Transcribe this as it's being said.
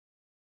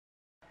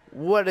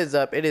What is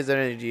up? It is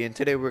Energy, and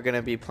today we're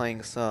gonna be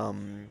playing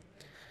some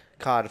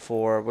COD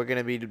 4. We're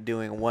gonna be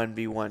doing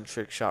 1v1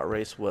 trick shot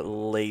race with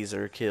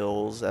laser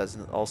kills, as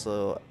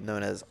also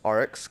known as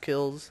RX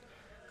kills,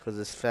 because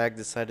this fag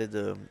decided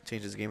to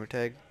change his gamer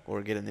tag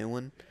or get a new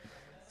one.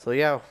 So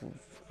yeah,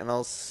 and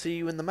I'll see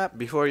you in the map.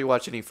 Before you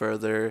watch any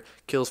further,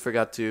 Kills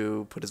forgot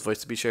to put his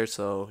voice to be shared,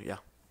 so yeah.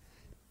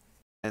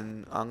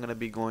 And I'm gonna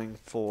be going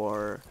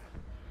for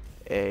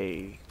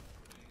a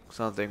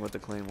something with the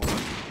claymore.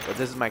 But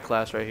this is my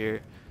class right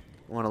here.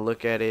 I want to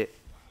look at it,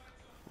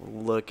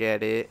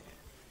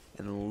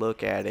 and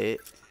look at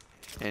it,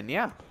 and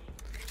yeah.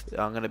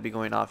 I'm gonna be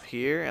going off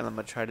here, and I'm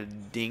gonna try to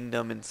ding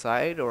them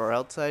inside or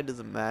outside,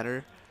 doesn't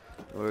matter.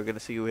 We're gonna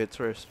see who hits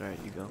first. All right,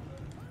 you go.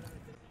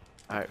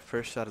 All right,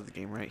 first shot of the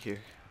game right here.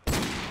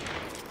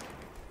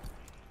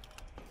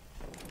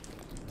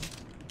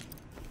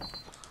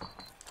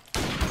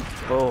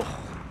 Oh.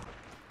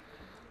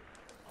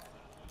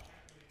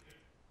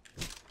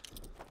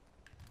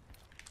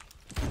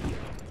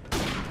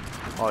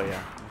 Oh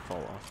yeah, I'll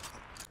fall off.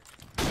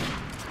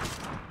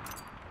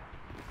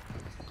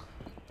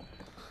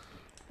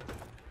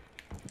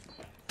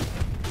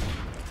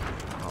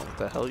 Oh, what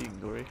the hell? You can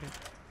go right here.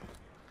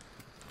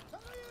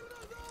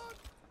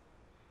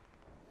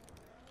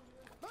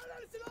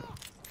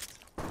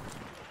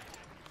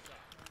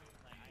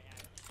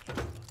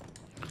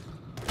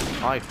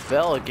 Oh, I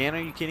fell again? Are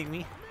you kidding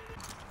me?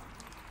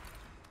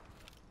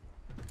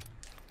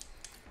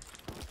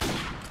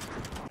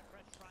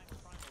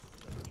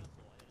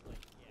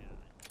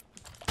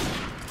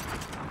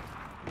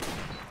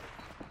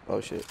 Oh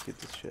shit, get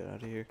this shit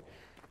out of here. I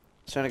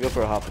was trying to go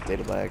for a hot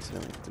potato, but I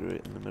accidentally threw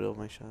it in the middle of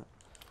my shot.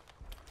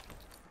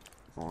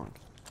 Come on.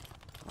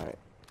 Alright.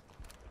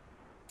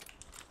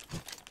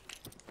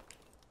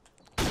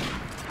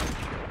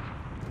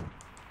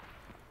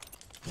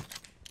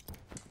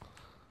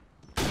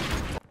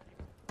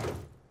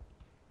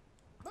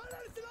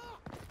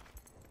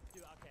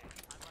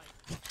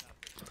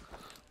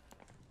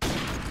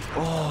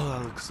 Oh,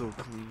 that looks so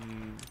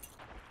clean.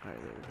 Alright,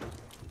 there we go.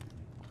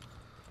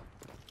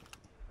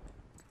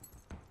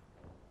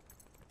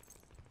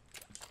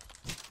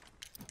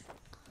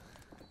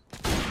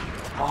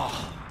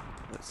 Oh,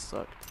 that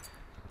sucked.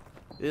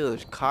 Ew,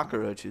 there's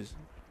cockroaches.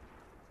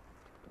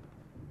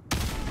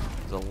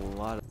 There's a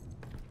lot of...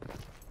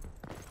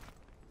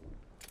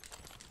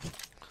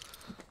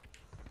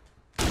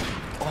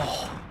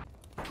 Oh!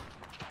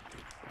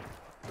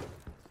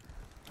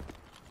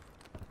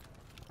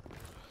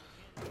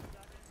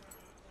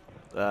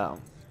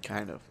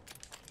 Kind of.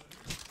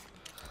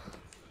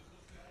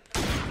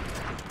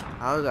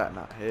 How did that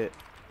not hit?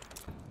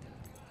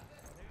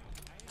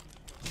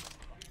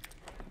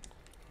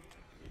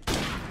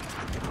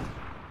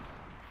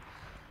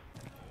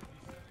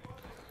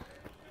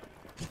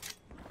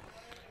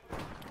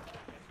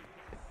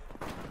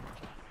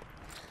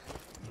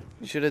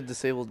 You should have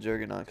disabled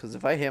Juggernaut, because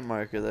if I hit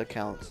marker, that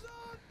counts.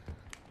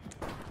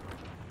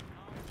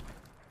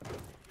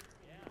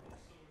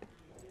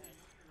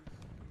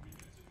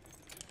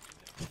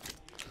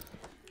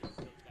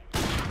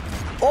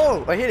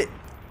 Oh, I hit it.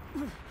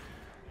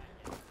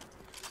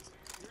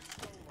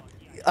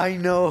 I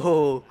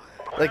know,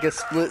 like a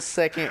split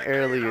second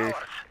earlier.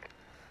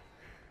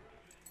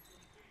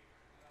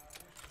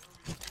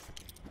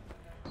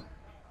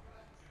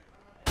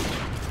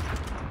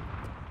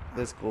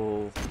 Let's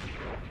go.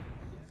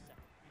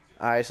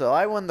 Alright, so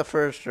I won the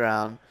first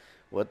round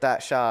with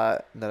that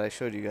shot that I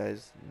showed you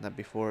guys that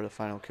before the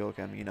final kill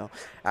cam, you know.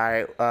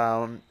 Alright,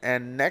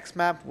 and next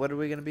map, what are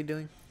we gonna be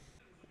doing?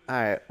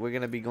 Alright, we're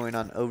gonna be going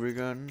on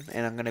Overgrown,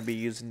 and I'm gonna be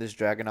using this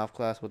Dragunov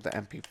class with the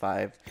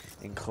MP5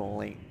 in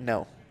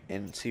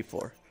in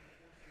C4.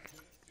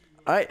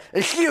 Alright,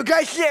 I'll see you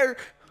guys there!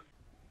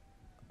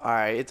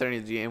 Alright, it's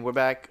Energy, and we're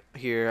back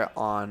here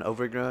on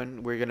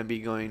Overgrown. We're gonna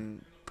be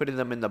putting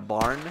them in the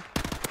barn,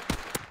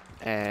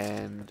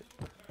 and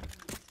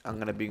I'm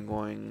gonna be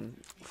going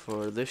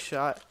for this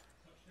shot.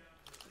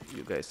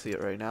 You guys see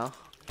it right now.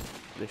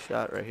 This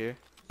shot right here.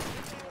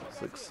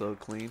 This looks so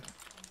clean.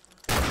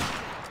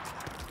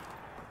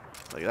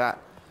 Like that.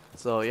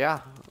 So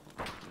yeah,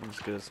 I'm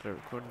just gonna start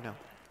recording now.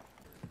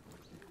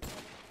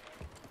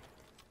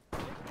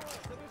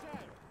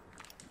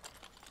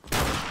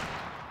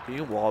 Can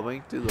you wall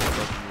bank through the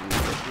fucking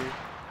roof up here?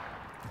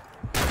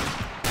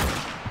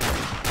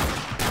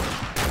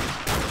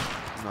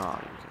 Nah,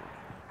 you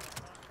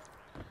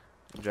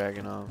can't.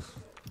 Dragging off.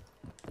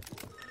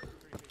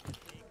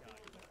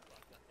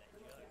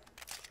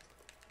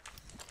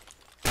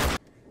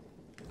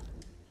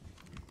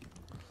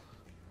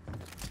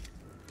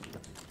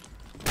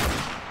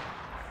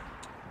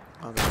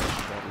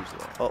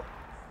 Oh.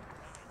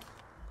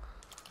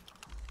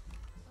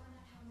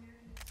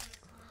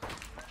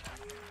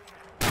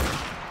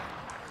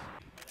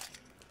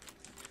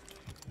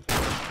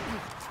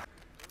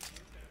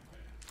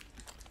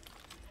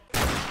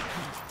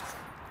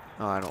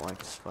 Oh, I don't like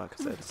this spot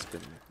because I had to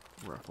spin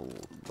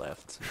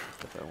left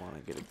if I want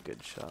to get a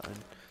good shot in.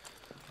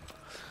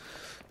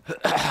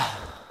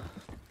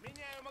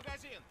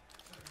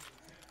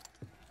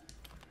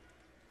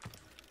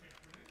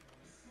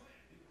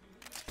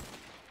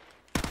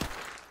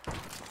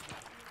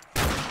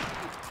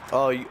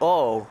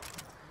 Oh,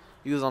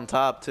 he was on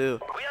top too.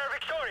 We are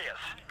victorious.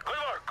 Good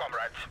work,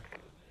 comrades.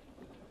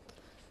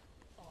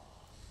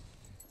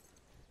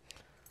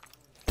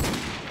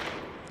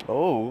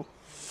 Oh.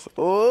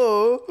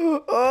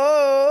 Oh.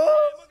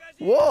 Oh.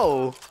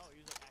 Whoa.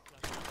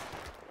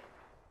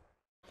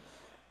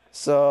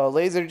 So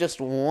Laser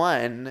just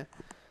won.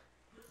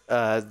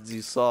 As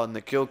you saw in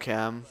the kill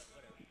cam.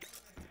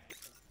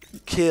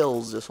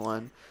 Kills just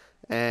won.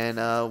 And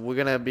we're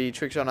gonna be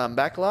trickshot on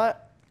backlot.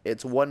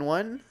 It's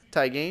 1-1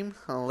 tie game.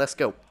 Let's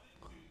go.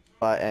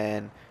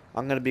 And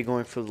I'm gonna be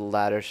going for the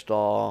ladder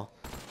stall.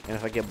 And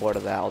if I get bored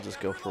of that, I'll just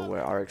go for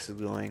where RX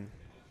is going.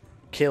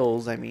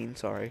 Kills, I mean,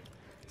 sorry.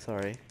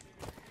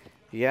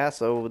 Yeah,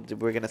 so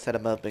we're gonna set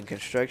him up in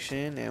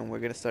construction, and we're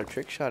gonna start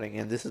trick shotting.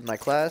 And this is my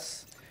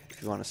class.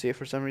 If you want to see it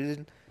for some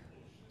reason,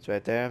 it's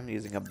right there. I'm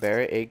using a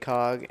Barrett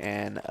ACOG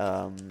and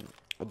a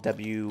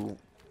W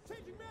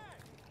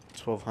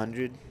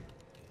 1200.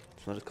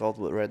 That's what it's called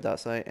with red dot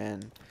sight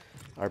and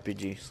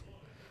RPGs.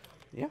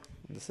 Yeah,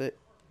 that's it.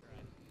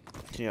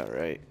 Yeah,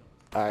 right.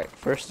 All right,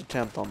 first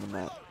attempt on the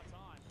map.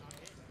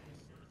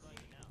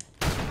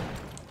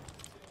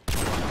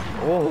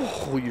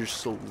 Oh, you're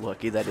so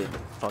lucky that it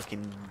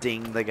fucking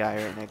dinged the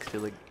guy right next to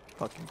the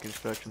fucking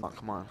construction. Oh,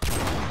 come on.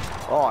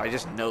 Oh, I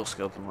just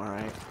no-scoped him,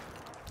 alright.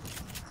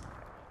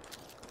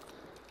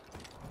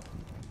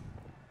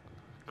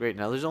 Great,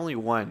 now there's only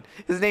one.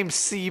 His name's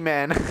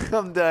C-Man.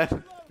 I'm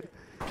done.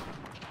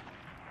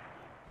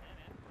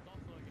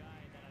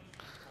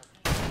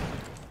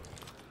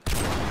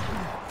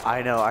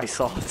 I know, I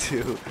saw it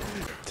too.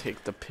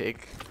 Take the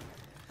pick.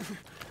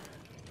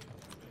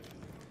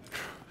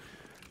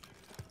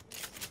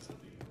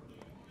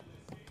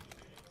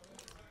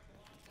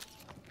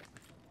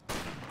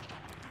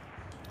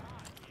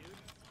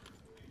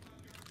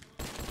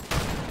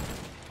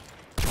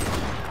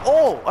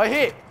 Oh, I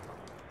hit.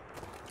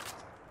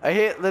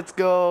 Let's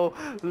go.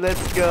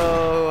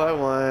 I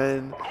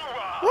won.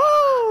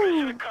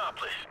 Woo!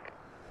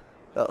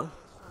 Oh.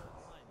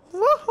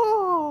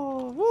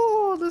 Woohoo!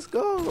 Woo! Let's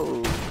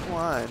go. Come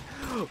on.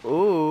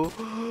 Ooh.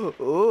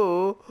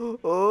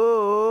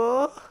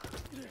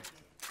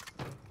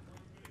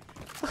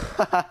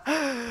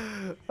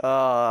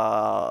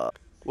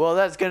 Well,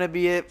 that's gonna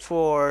be it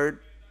for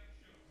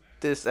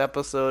this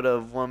episode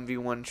of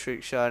 1v1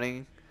 trick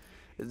shotting.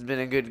 It's been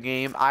a good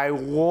game. I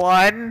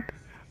won.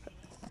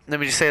 Let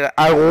me just say that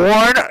I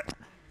won.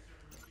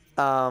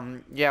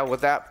 Yeah,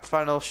 with that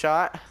final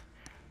shot,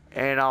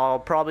 and I'll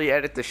probably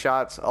edit the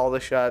shots, all the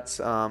shots,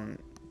 to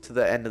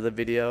the end of the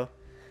video.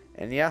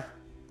 And yeah,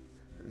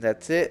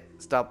 that's it.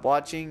 Stop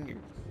watching.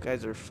 You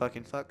guys are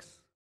fucking fucks.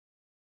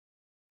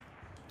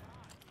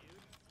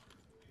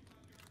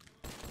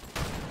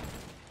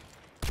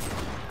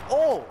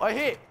 Oh, I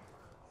hit.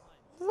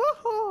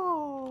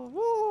 Woohoo!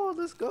 Woo!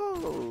 Let's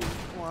go!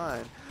 Come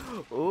on!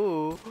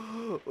 Ooh!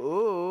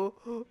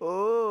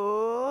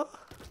 Oh!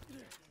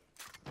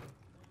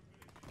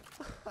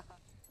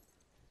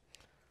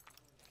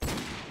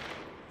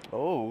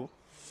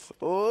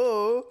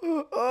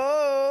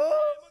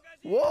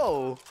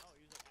 Whoa!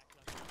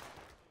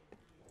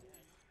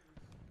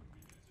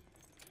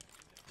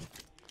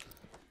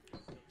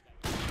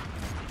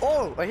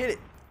 Oh! I hit it!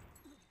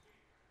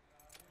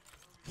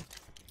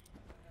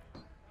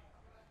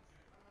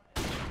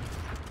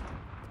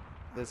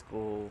 Let's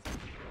go.